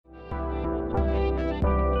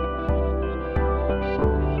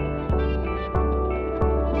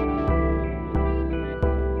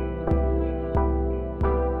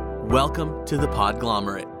Welcome to the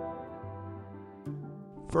Podglomerate.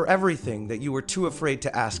 For everything that you were too afraid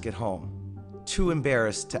to ask at home, too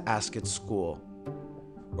embarrassed to ask at school,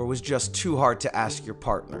 or was just too hard to ask your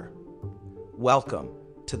partner, welcome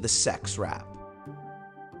to the Sex Wrap.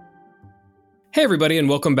 Hey everybody, and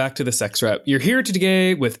welcome back to the Sex Wrap. You're here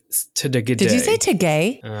today with today. Did you say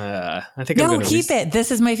today? I think no, I'm going to keep it. This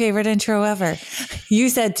is my favorite intro ever. You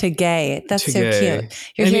said today. That's so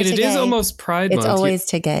cute. You're here it is almost Pride Month. It's always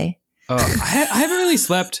today. I haven't really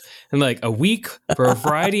slept in like a week for a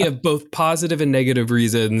variety of both positive and negative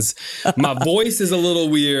reasons. My voice is a little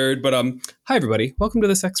weird, but hi everybody. Welcome to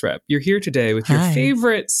the Sex Wrap. You're here today with your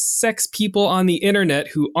favorite sex people on the internet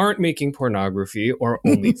who aren't making pornography or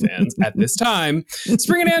OnlyFans at this time.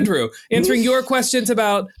 Spring and Andrew answering your questions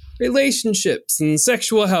about relationships and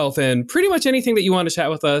sexual health and pretty much anything that you want to chat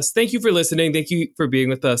with us. Thank you for listening. Thank you for being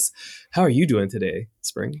with us. How are you doing today,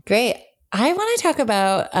 Spring? Great. I want to talk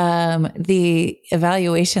about the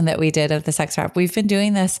evaluation that we did of the Sex Wrap. We've been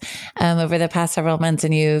doing this over the past several months,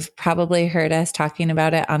 and you've probably heard us talking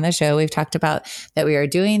about it on the show. We've talked about that we are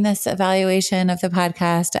doing this evaluation of the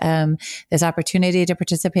podcast, this opportunity to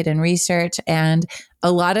participate in research, and a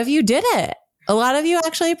lot of you did it. A lot of you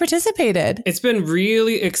actually participated. It's been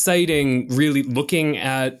really exciting, really looking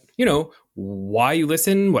at, why you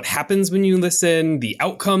listen, what happens when you listen, the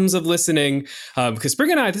outcomes of listening. Because Spring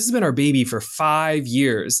and I, this has been our baby for 5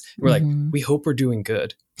 years. We're like, we hope we're doing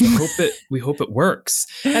good. We hope it works.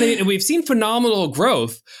 And we've seen phenomenal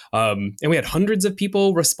growth. And we had hundreds of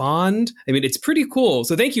people respond. It's pretty cool.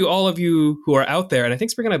 So thank you, all of you who are out there. And I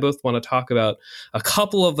think Spring and I both want to talk about a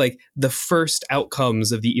couple of the first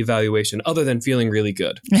outcomes of the evaluation, other than feeling really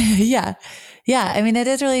good. Yeah. It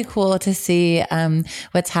is really cool to see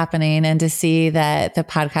what's happening and to see that the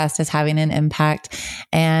podcast is having an impact.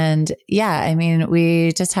 And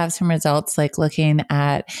we just have some results like looking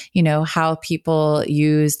at, how people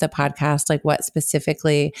use the podcast, like what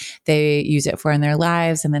specifically they use it for in their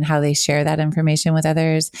lives, and then how they share that information with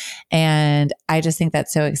others. And I just think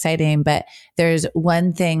that's so exciting. But there's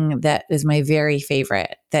one thing that is my very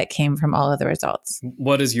favorite that came from all of the results.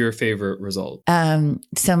 What is your favorite result?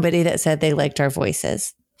 Somebody that said they liked our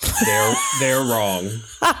voices. They're wrong.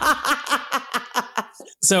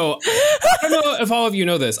 So I don't know if all of you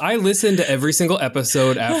know this. I listen to every single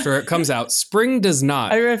episode after it comes out. Spring does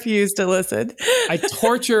not. I refuse to listen. I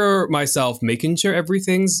torture myself making sure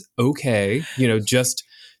everything's okay, just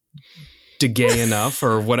gay enough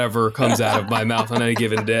or whatever comes out of my mouth on any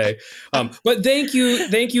given day. But thank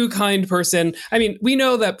you, kind person. We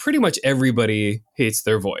know that pretty much everybody hates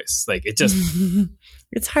their voice. It just...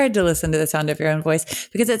 It's hard to listen to the sound of your own voice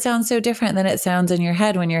because it sounds so different than it sounds in your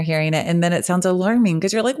head when you're hearing it. And then it sounds alarming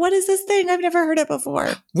because you're like, what is this thing? I've never heard it before.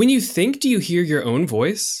 When you think, do you hear your own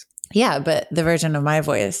voice? Yeah, but the version of my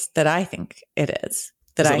voice that I think it is.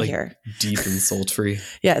 That I hear. Deep and sultry.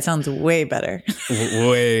 Yeah, it sounds way better.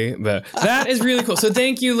 Way better. That is really cool. So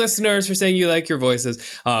thank you, listeners, for saying you like your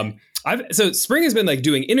voices. So Spring has been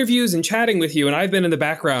doing interviews and chatting with you, and I've been in the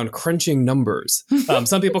background crunching numbers.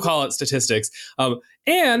 Some people call it statistics.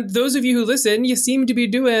 And those of you who listen, you seem to be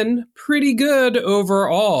doing pretty good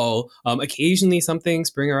overall. Occasionally something,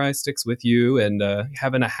 Spring or I, sticks with you, and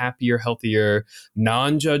having a happier, healthier,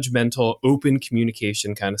 non-judgmental, open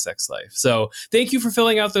communication kind of sex life. So thank you for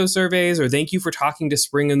filling out those surveys, or thank you for talking to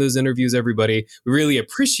Spring in those interviews, everybody. We really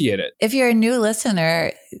appreciate it. If you're a new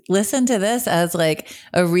listener, listen to this as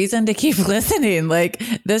a reason to keep listening.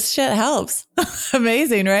 This shit helps.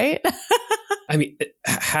 Amazing, right?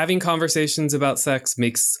 Having conversations about sex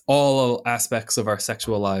makes all aspects of our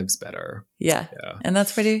sexual lives better. Yeah. And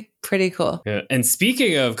that's pretty cool. Yeah. And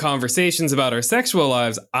speaking of conversations about our sexual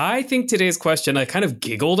lives, I think today's question, I kind of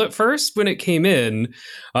giggled at first when it came in.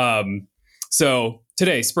 So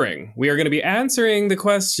today, Spring, we are going to be answering the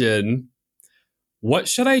question, what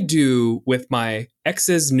should I do with my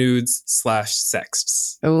ex's nudes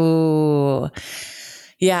 /sexts? Oh,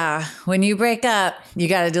 yeah. When you break up, you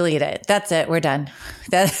got to delete it. That's it. We're done.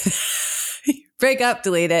 Break up,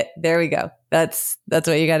 delete it. There we go. That's what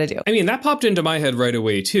you got to do. That popped into my head right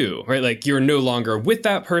away too, right? You're no longer with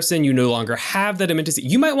that person. You no longer have that intimacy.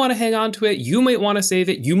 You might want to hang on to it. You might want to save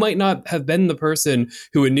it. You might not have been the person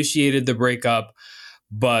who initiated the breakup,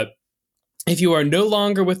 but if you are no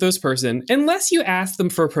longer with those person, unless you ask them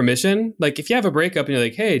for permission, if you have a breakup and you're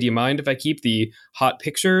like, hey, do you mind if I keep the hot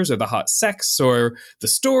pictures or the hot sex or the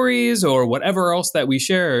stories or whatever else that we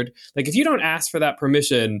shared? If you don't ask for that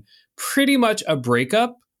permission, pretty much a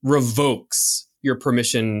breakup revokes your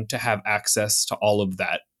permission to have access to all of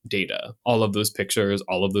that data, all of those pictures,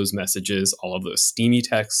 all of those messages, all of those steamy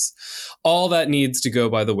texts, all that needs to go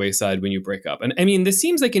by the wayside when you break up. And I mean, this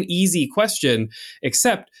seems like an easy question,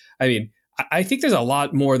 except, I mean, I think there's a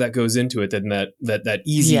lot more that goes into it than that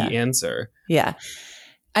easy answer. Yeah.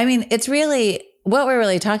 I mean, it's really, what we're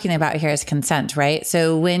really talking about here is consent, right?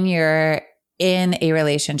 So when you're in a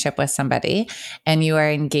relationship with somebody and you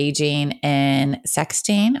are engaging in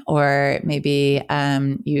sexting, or maybe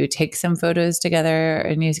you take some photos together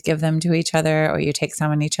and you give them to each other, or you take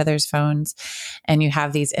some on each other's phones and you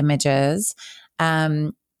have these images,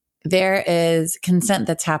 there is consent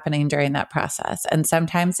that's happening during that process. And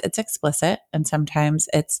sometimes it's explicit and sometimes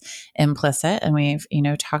it's implicit. And we've,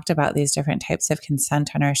 talked about these different types of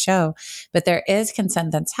consent on our show, but there is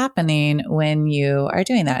consent that's happening when you are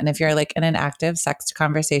doing that. And if you're like in an active sex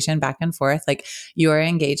conversation back and forth, like you are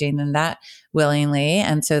engaging in that willingly.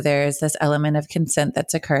 And so there's this element of consent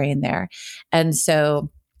that's occurring there. And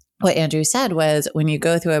so what Andrew said was, when you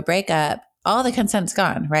go through a breakup, all the consent's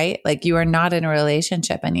gone, right? Like you are not in a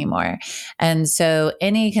relationship anymore. And so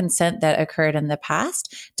any consent that occurred in the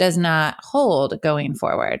past does not hold going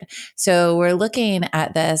forward. So we're looking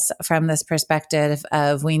at this from this perspective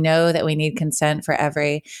of, we know that we need consent for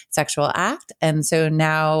every sexual act. And so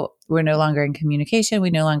now we're no longer in communication.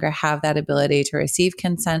 We no longer have that ability to receive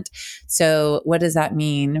consent. So what does that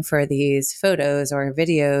mean for these photos or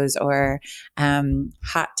videos or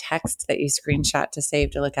hot text that you screenshot to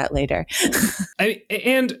save to look at later?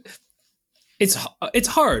 And it's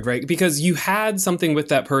hard, right? Because you had something with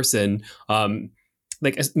that person.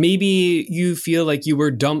 Like maybe you feel like you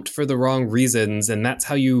were dumped for the wrong reasons, and that's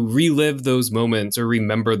how you relive those moments or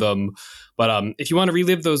remember them. But if you want to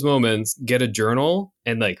relive those moments, get a journal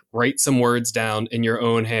and like write some words down in your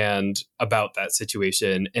own hand about that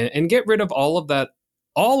situation, and get rid of all of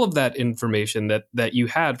that information that you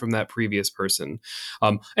had from that previous person.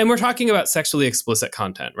 And we're talking about sexually explicit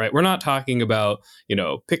content, right? We're not talking about,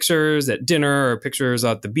 pictures at dinner or pictures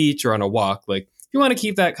at the beach or on a walk. Like, if you want to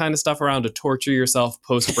keep that kind of stuff around to torture yourself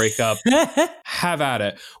post-breakup, have at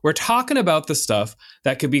it. We're talking about the stuff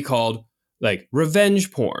that could be called like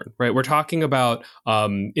revenge porn, right? We're talking about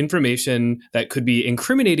information that could be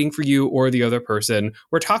incriminating for you or the other person.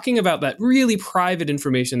 We're talking about that really private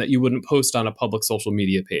information that you wouldn't post on a public social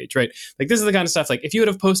media page, right? Like this is the kind of stuff, like if you would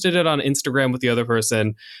have posted it on Instagram with the other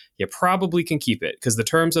person, you probably can keep it, because the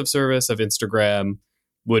terms of service of Instagram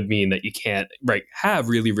would mean that you can't, right, have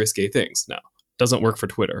really risque things. Now, doesn't work for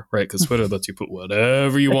Twitter, right? Because Twitter lets you put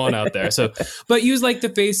whatever you want out there. So, but use like the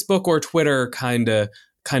Facebook or Twitter kind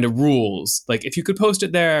of rules. Like if you could post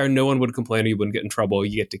it there, no one would complain, or you wouldn't get in trouble.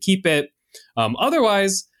 You get to keep it.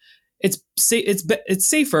 Otherwise, it's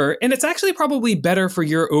safer, and it's actually probably better for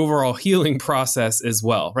your overall healing process as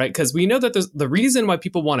well, right? Because we know that the reason why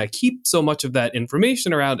people want to keep so much of that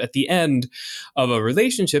information around at the end of a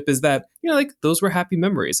relationship is that, like those were happy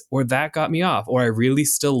memories, or that got me off, or I really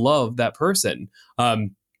still love that person.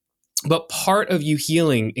 But part of you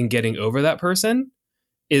healing and getting over that person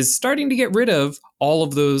is starting to get rid of all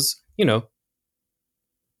of those,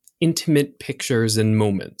 intimate pictures and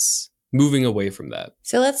moments. Moving away from that.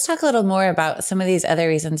 So let's talk a little more about some of these other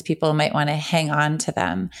reasons people might want to hang on to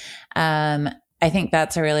them. I think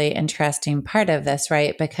that's a really interesting part of this,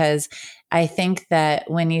 right? Because I think that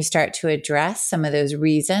when you start to address some of those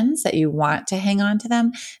reasons that you want to hang on to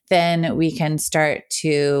them, then we can start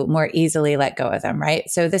to more easily let go of them, right?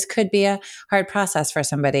 So this could be a hard process for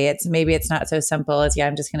somebody. Maybe it's not so simple as,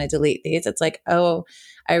 I'm just going to delete these. It's like, oh,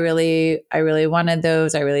 I really wanted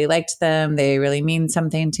those. I really liked them. They really mean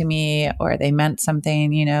something to me, or they meant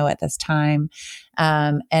something, at this time.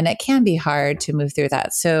 And it can be hard to move through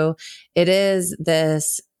that. So it is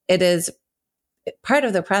part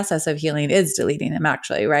of the process of healing is deleting them,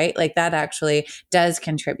 actually, right? Like that actually does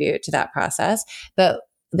contribute to that process. But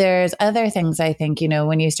there's other things, I think,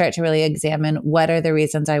 when you start to really examine what are the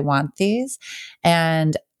reasons I want these,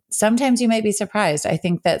 and sometimes you might be surprised. I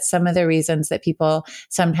think that some of the reasons that people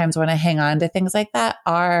sometimes want to hang on to things like that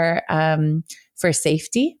are for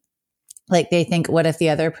safety. Like they think, what if the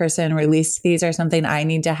other person released these or something? I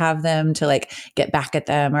need to have them to like get back at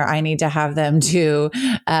them, or I need to have them to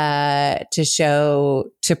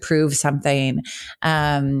prove something.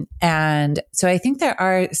 And so I think there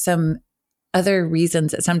are some other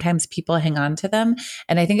reasons that sometimes people hang on to them.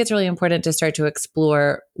 And I think it's really important to start to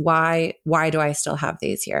explore why do I still have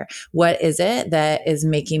these here? What is it that is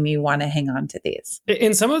making me want to hang on to these?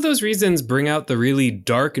 And some of those reasons bring out the really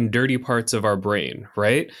dark and dirty parts of our brain,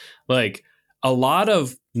 right? Like a lot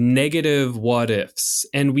of negative what ifs.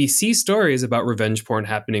 And we see stories about revenge porn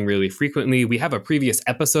happening really frequently. We have a previous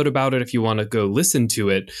episode about it if you want to go listen to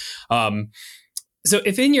it. So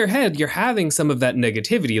if in your head you're having some of that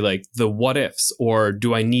negativity, like the what ifs, or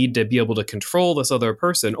do I need to be able to control this other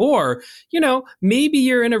person? Or, maybe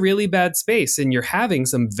you're in a really bad space and you're having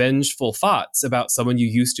some vengeful thoughts about someone you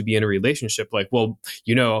used to be in a relationship. Like, well,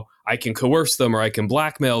 I can coerce them or I can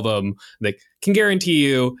blackmail them. Like, can guarantee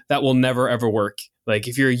you that will never, ever work. Like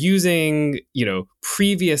if you're using,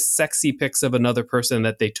 previous sexy pics of another person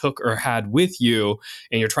that they took or had with you,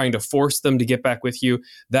 and you're trying to force them to get back with you,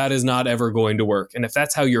 that is not ever going to work. And if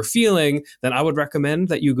that's how you're feeling, then I would recommend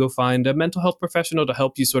that you go find a mental health professional to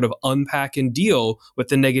help you sort of unpack and deal with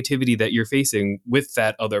the negativity that you're facing with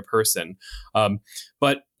that other person.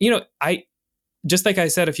 But just like I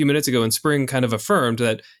said a few minutes ago, and Spring kind of affirmed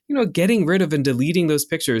that, getting rid of and deleting those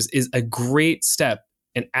pictures is a great step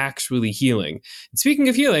in actually healing. And speaking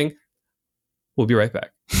of healing, we'll be right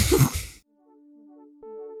back.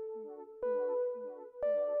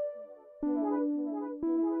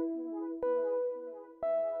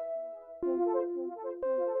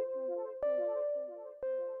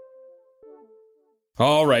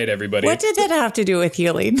 All right, everybody. What did that have to do with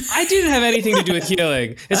healing? I didn't have anything to do with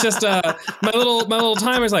healing. It's just my little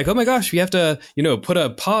timer's like, oh my gosh, we have to, put a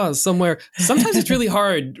pause somewhere. Sometimes it's really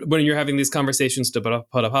hard when you're having these conversations to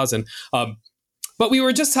put a pause in. But we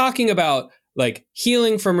were just talking about like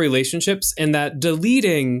healing from relationships, and that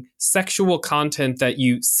deleting sexual content that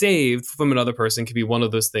you saved from another person can be one of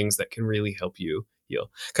those things that can really help you heal.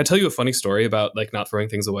 Can I tell you a funny story about like not throwing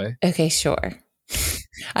things away? Okay, sure.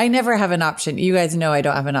 I never have an option. You guys know I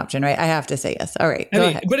don't have an option, right? I have to say yes. All right, go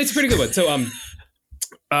ahead. But it's a pretty good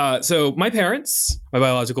one. So my parents, my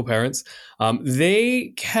biological parents,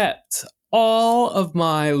 they kept all of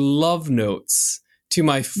my love notes to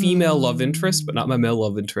my female love interest, but not my male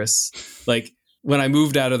love interests. Like when I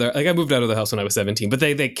moved out of their, I moved out of the house when I was 17, but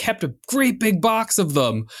they kept a great big box of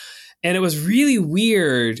them. And it was really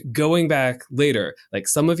weird going back later. Like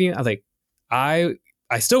some of you,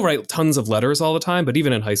 I still write tons of letters all the time, but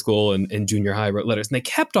even in high school and junior high, I wrote letters, and they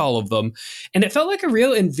kept all of them. And it felt like a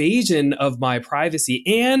real invasion of my privacy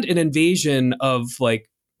and an invasion of like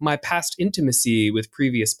my past intimacy with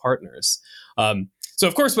previous partners. So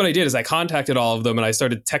of course, what I did is I contacted all of them and I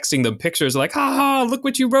started texting them pictures like, haha, look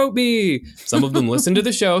what you wrote me. Some of them listened to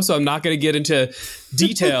the show, so I'm not going to get into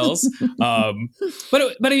details. But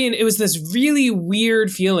I mean, it was this really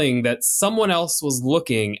weird feeling that someone else was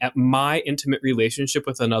looking at my intimate relationship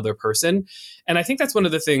with another person. And I think that's one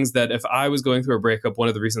of the things that if I was going through a breakup, one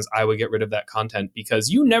of the reasons I would get rid of that content, because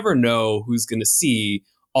you never know who's going to see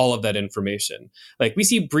all of that information. Like we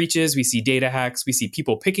see breaches, we see data hacks, we see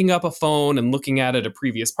people picking up a phone and looking at it, a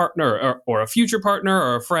previous partner or a future partner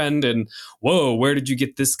or a friend, and whoa, where did you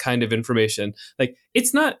get this kind of information? Like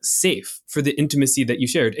it's not safe for the intimacy that you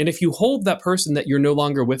shared. And if you hold that person that you're no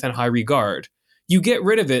longer with in high regard, you get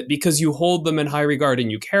rid of it because you hold them in high regard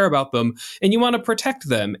and you care about them and you want to protect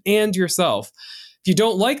them and yourself. If you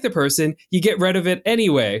don't like the person, you get rid of it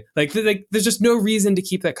anyway. Like there's just no reason to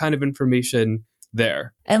keep that kind of information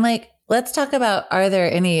there. And let's talk about, are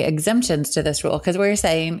there any exemptions to this rule? Because we're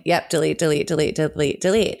saying, yep, delete, delete, delete, delete,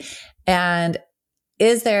 delete. And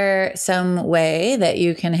is there some way that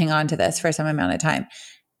you can hang on to this for some amount of time?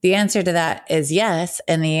 The answer to that is yes.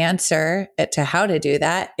 And the answer to how to do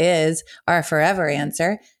that is our forever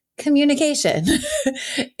answer: communication.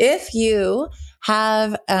 If you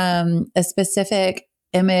have a specific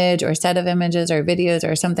image or set of images or videos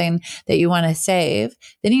or something that you want to save,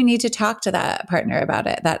 then you need to talk to that partner about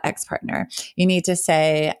it, that ex-partner. You need to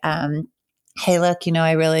say, hey, look,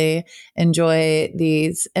 I really enjoy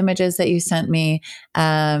these images that you sent me.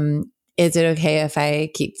 Is it okay if I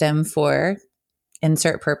keep them for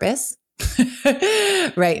insert purpose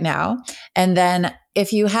right now? And then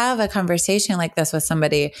if you have a conversation like this with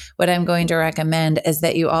somebody, what I'm going to recommend is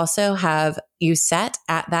that you set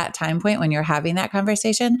at that time point when you're having that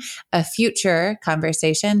conversation, a future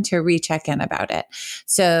conversation to recheck in about it.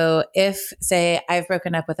 So if, say, I've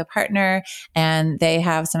broken up with a partner and they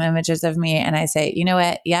have some images of me and I say, you know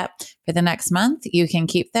what? Yep. For the next month, you can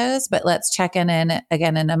keep those, but let's check in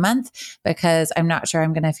again in a month because I'm not sure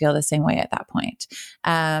I'm going to feel the same way at that point.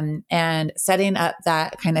 And setting up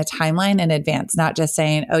that kind of timeline in advance, not just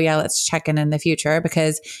saying, oh yeah, let's check in the future,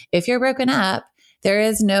 because if you're broken up, there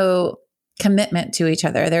is no commitment to each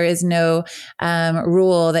other. There is no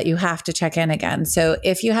rule that you have to check in again. So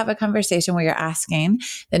if you have a conversation where you're asking,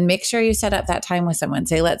 then make sure you set up that time with someone.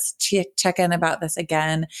 Say, let's check in about this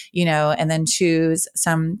again, and then choose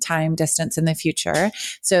some time distance in the future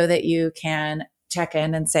so that you can check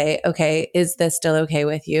in and say, okay, is this still okay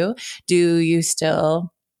with you? Do you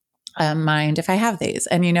still mind if I have these?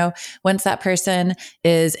 And once that person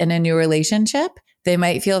is in a new relationship, they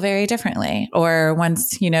might feel very differently, or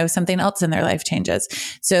once, something else in their life changes.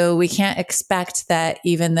 So we can't expect that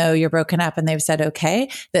even though you're broken up and they've said okay,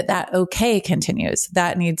 that okay continues.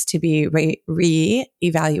 That needs to be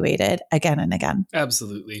re-evaluated again and again.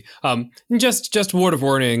 Absolutely. Just word of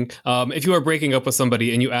warning. If you are breaking up with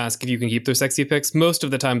somebody and you ask if you can keep their sexy pics, most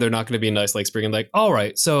of the time they're not going to be nice like Spring and like, all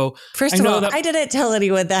right, so first of all, I didn't tell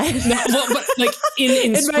anyone that. No, well, but like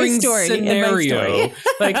in Spring's scenario,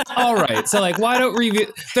 like, all right, so like, why don't review?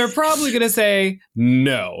 They're probably going to say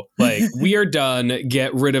no, like, we are done,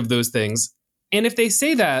 get rid of those things. And if they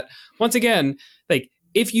say that, once again, like,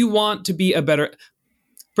 if you want to be a better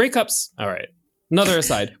breakups, all right, another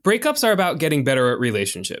aside, breakups are about getting better at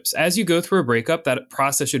relationships. As you go through a breakup, that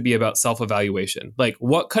process should be about self-evaluation. Like,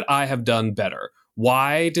 what could I have done better?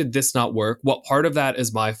 Why did this not work? What part of that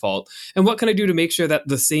is my fault? And what can I do to make sure that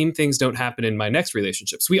the same things don't happen in my next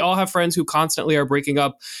relationships? We all have friends who constantly are breaking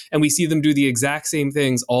up and we see them do the exact same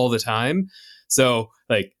things all the time. So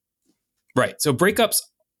like, right. So breakups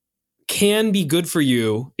can be good for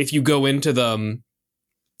you if you go into them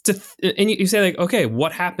and you say like, okay,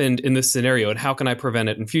 what happened in this scenario and how can I prevent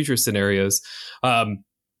it in future scenarios?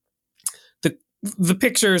 The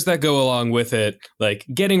pictures that go along with it, like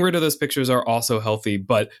getting rid of those pictures are also healthy,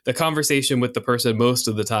 but the conversation with the person most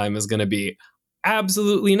of the time is going to be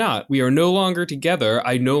absolutely not. We are no longer together.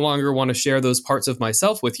 I no longer want to share those parts of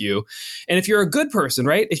myself with you. And if you're a good person,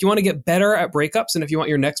 right? If you want to get better at breakups and if you want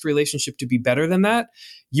your next relationship to be better than that,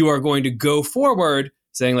 you are going to go forward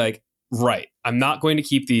saying like, right, I'm not going to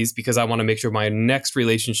keep these because I want to make sure my next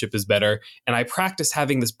relationship is better. And I practice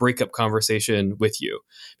having this breakup conversation with you.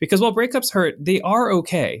 Because while breakups hurt, they are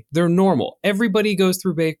okay. They're normal. Everybody goes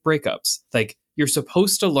through breakups. Like, you're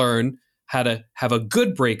supposed to learn how to have a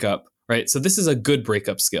good breakup, right? So this is a good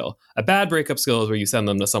breakup skill. A bad breakup skill is where you send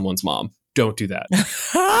them to someone's mom. Don't do that.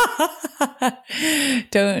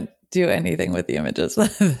 Don't do anything with the images.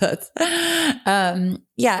 That's,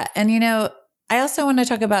 yeah. And, I also want to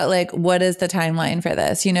talk about like, what is the timeline for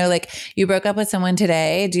this? Like you broke up with someone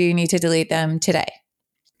today. Do you need to delete them today?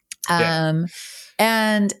 Yeah.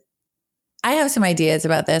 And I have some ideas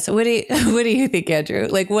about this. What do you think, Andrew?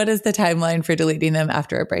 Like, what is the timeline for deleting them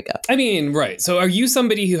after a breakup? I mean, right. So are you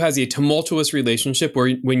somebody who has a tumultuous relationship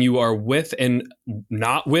where when you are with and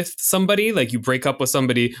not with somebody, like you break up with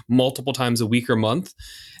somebody multiple times a week or month?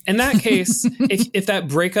 In that case, if that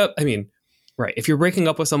breakup, I mean, right. If you're breaking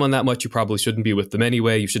up with someone that much, you probably shouldn't be with them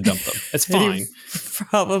anyway. You should dump them. It's fine. You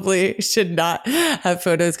probably should not have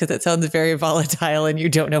photos because it sounds very volatile and you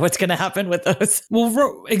don't know what's going to happen with those.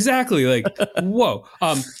 Well, exactly. Like, whoa.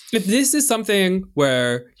 If this is something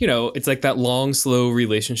where, it's like that long, slow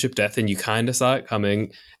relationship death and you kind of saw it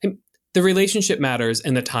coming, and the relationship matters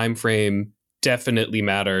and the time frame definitely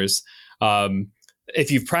matters.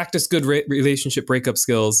 If you've practiced good relationship breakup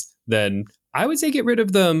skills, then I would say get rid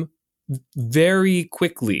of them very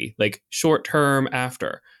quickly, like short term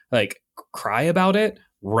after. Like, cry about it,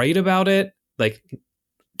 write about it, like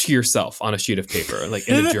to yourself on a sheet of paper, like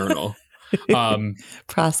in a journal.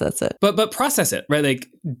 Process it. But process it, right? Like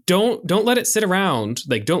don't let it sit around.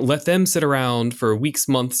 Like, don't let them sit around for weeks,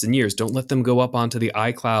 months, and years. Don't let them go up onto the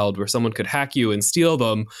iCloud where someone could hack you and steal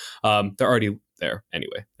them. They're already there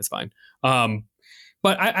anyway. It's fine.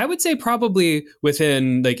 But I would say probably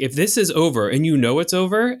within, like, if this is over and it's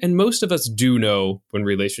over, and most of us do know when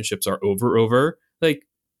relationships are over, like,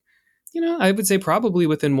 I would say probably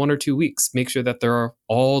within 1 or 2 weeks, make sure that they're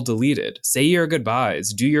all deleted. Say your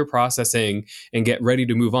goodbyes, do your processing, and get ready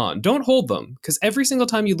to move on. Don't hold them, because every single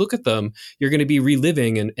time you look at them, you're going to be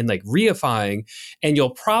reliving and like reifying, and you'll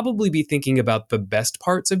probably be thinking about the best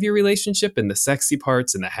parts of your relationship and the sexy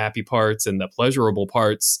parts and the happy parts and the pleasurable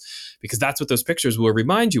parts, because that's what those pictures will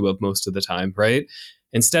remind you of most of the time, right?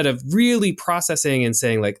 Instead of really processing and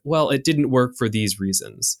saying like, well, it didn't work for these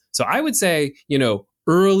reasons. So I would say,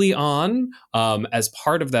 early on, as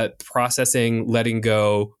part of that processing, letting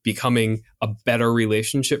go, becoming a better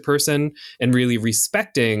relationship person, and really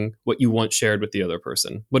respecting what you once shared with the other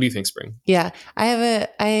person. What do you think, Spring? Yeah, I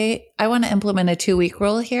want to implement a 2-week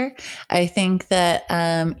rule here. I think that,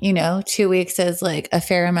 2 weeks is like a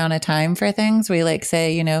fair amount of time for things. We like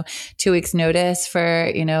say, 2 weeks notice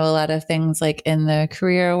for, a lot of things like in the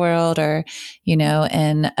career world or,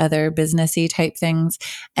 in other businessy type things.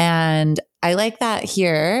 And I like that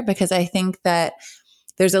here because I think that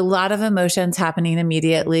there's a lot of emotions happening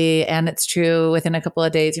immediately. And it's true within a couple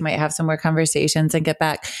of days, you might have some more conversations and get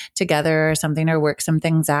back together or something or work some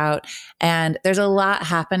things out. And there's a lot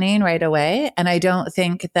happening right away. And I don't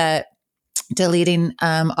think that deleting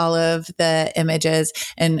all of the images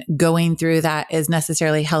and going through that is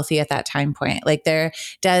necessarily healthy at that time point. Like there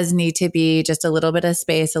does need to be just a little bit of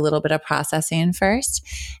space, a little bit of processing first.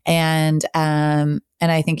 And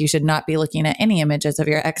I think you should not be looking at any images of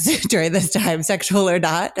your ex during this time, sexual or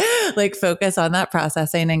not. Like focus on that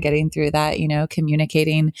processing and getting through that,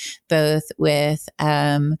 communicating both with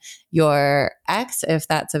your ex, if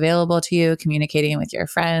that's available to you, communicating with your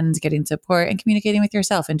friends, getting support, and communicating with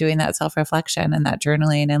yourself and doing that self-reflection and that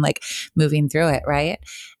journaling and like moving through it, right?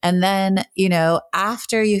 And then,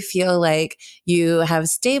 after you feel like you have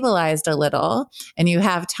stabilized a little and you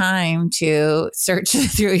have time to search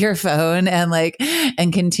through your phone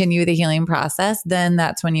and continue the healing process, then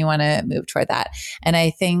that's when you want to move toward that. And I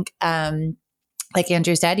think, like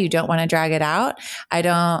Andrew said, you don't want to drag it out. I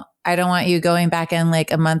don't want you going back in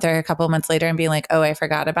like a month or a couple of months later and being like, oh, I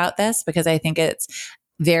forgot about this, because I think it's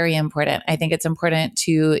very important. I think it's important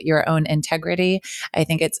to your own integrity. I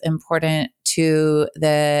think it's important to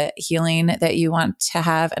the healing that you want to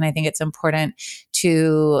have. And I think it's important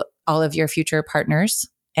to all of your future partners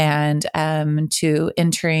and to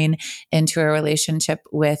entering into a relationship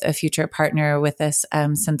with a future partner with this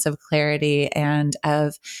sense of clarity and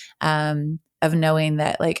of knowing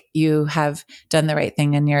that like you have done the right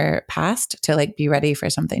thing in your past to like be ready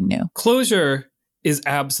for something new. Closure is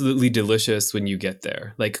absolutely delicious when you get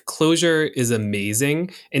there. Like closure is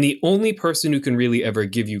amazing. And the only person who can really ever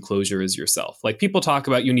give you closure is yourself. Like people talk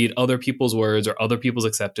about you need other people's words or other people's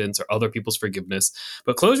acceptance or other people's forgiveness.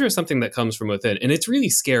 But closure is something that comes from within. And it's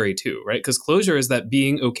really scary too, right? Because closure is that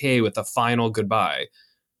being okay with a final goodbye,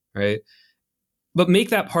 right? But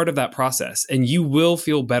make that part of that process and you will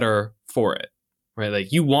feel better for it. Right?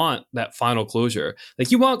 Like you want that final closure.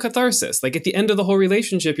 Like you want catharsis. Like at the end of the whole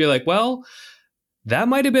relationship, you're like, well, that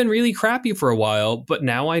might have been really crappy for a while, but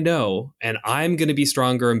now I know, and I'm going to be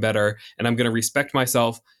stronger and better, and I'm going to respect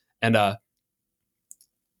myself. And I'm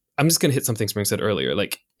just going to hit something Spring said earlier.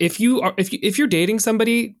 Like if you're dating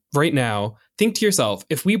somebody right now, think to yourself,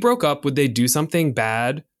 if we broke up, would they do something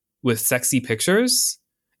bad with sexy pictures?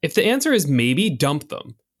 If the answer is maybe, dump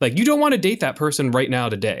them. Like you don't want to date that person right now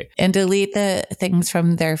today. And delete the things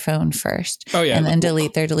from their phone first. Oh yeah. And then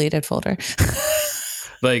delete their deleted folder.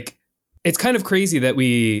 Like it's kind of crazy that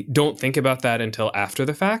we don't think about that until after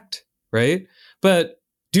the fact, right? But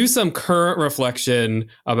do some current reflection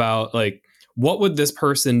about like, what would this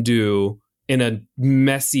person do in a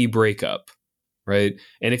messy breakup, right?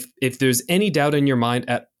 And if there's any doubt in your mind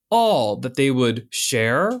at all that they would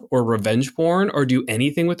share or revenge porn or do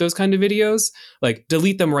anything with those kind of videos, like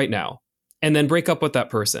delete them right now and then break up with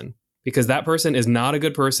that person. Because that person is not a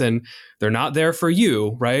good person. They're not there for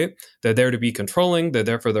you, right? They're there to be controlling. They're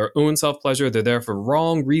there for their own self-pleasure. They're there for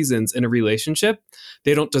wrong reasons in a relationship.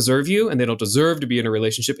 They don't deserve you, and they don't deserve to be in a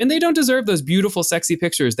relationship. And they don't deserve those beautiful, sexy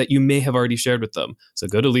pictures that you may have already shared with them. So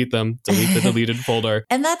go delete them. Delete the deleted folder.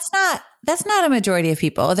 And that's not a majority of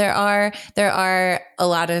people. There are a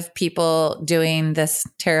lot of people doing this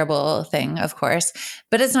terrible thing, of course,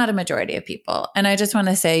 but it's not a majority of people. And I just want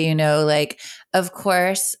to say, of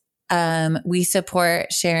course, we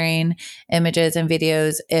support sharing images and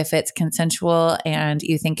videos if it's consensual and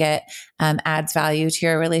you think it adds value to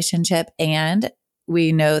your relationship. And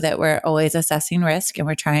we know that we're always assessing risk and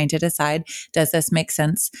we're trying to decide, does this make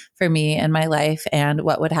sense for me and my life? And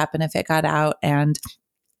what would happen if it got out? And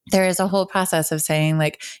there is a whole process of saying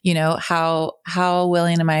like, how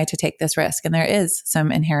willing am I to take this risk? And there is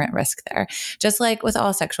some inherent risk there. Just like with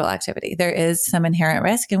all sexual activity, there is some inherent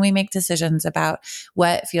risk and we make decisions about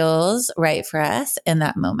what feels right for us in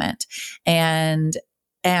that moment. And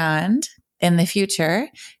in the future,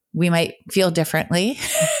 we might feel differently.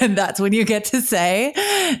 And that's when you get to say,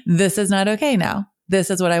 this is not okay now. This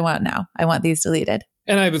is what I want now. I want these deleted.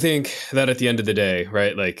 And I would think that at the end of the day,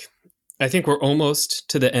 right, like, I think we're almost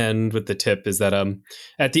to the end with the tip is that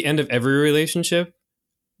at the end of every relationship,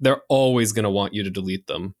 they're always going to want you to delete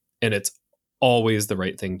them. And it's always the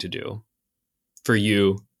right thing to do for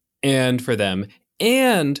you and for them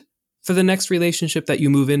and for the next relationship that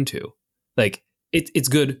you move into. Like it's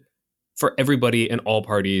good for everybody and all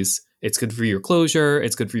parties. It's good for your closure.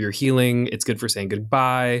 It's good for your healing. It's good for saying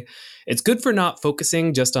goodbye. It's good for not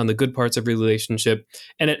focusing just on the good parts of your relationship.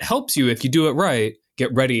 And it helps you, if you do it right,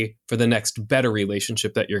 get ready for the next better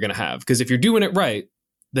relationship that you're going to have. Because if you're doing it right,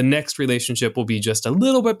 the next relationship will be just a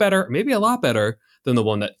little bit better, maybe a lot better than the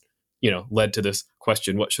one that, led to this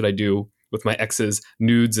question, what should I do with my ex's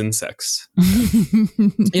nudes and sex? You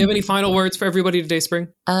have any final words for everybody today, Spring?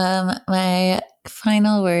 My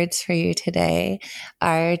final words for you today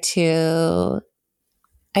are I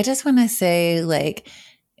just want to say, like,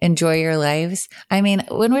 enjoy your lives. I mean,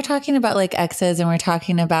 when we're talking about like exes and we're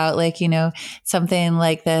talking about like, something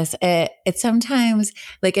like this, it sometimes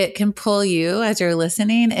like it can pull you as you're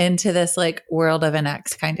listening into this like world of an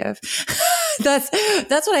ex kind of. That's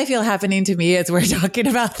what I feel happening to me as we're talking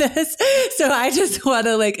about this. So I just want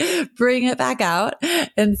to like bring it back out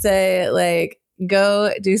and say like,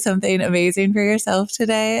 go do something amazing for yourself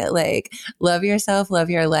today. Like love yourself, love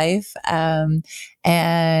your life,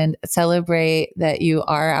 and celebrate that you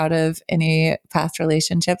are out of any past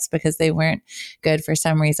relationships because they weren't good for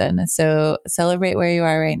some reason. So celebrate where you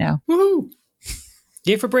are right now. Woohoo!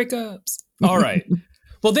 Yay for breakups. All right.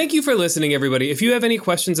 Well, thank you for listening, everybody. If you have any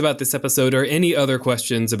questions about this episode or any other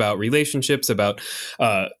questions about relationships, about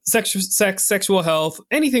sex, sexual health,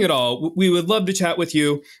 anything at all, we would love to chat with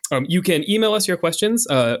you. You can email us your questions.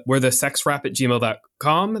 We're the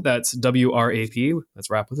sexwrap@gmail.com. That's WRAP. That's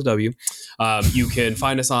rap with a W. You can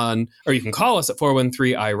find us or you can call us at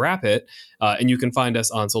 413-I-RAP-IT. And you can find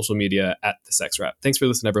us on social media at the Sex Wrap. Thanks for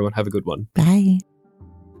listening, everyone. Have a good one. Bye.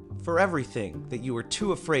 For everything that you were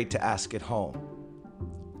too afraid to ask at home,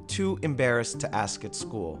 too embarrassed to ask at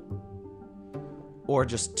school, or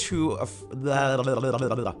just too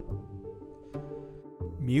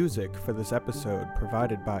Music for this episode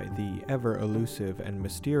provided by the ever-elusive and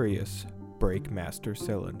mysterious Breakmaster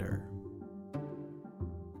Cylinder.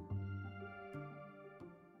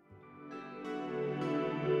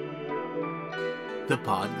 The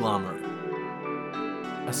Podglomerate.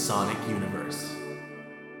 A sonic universe.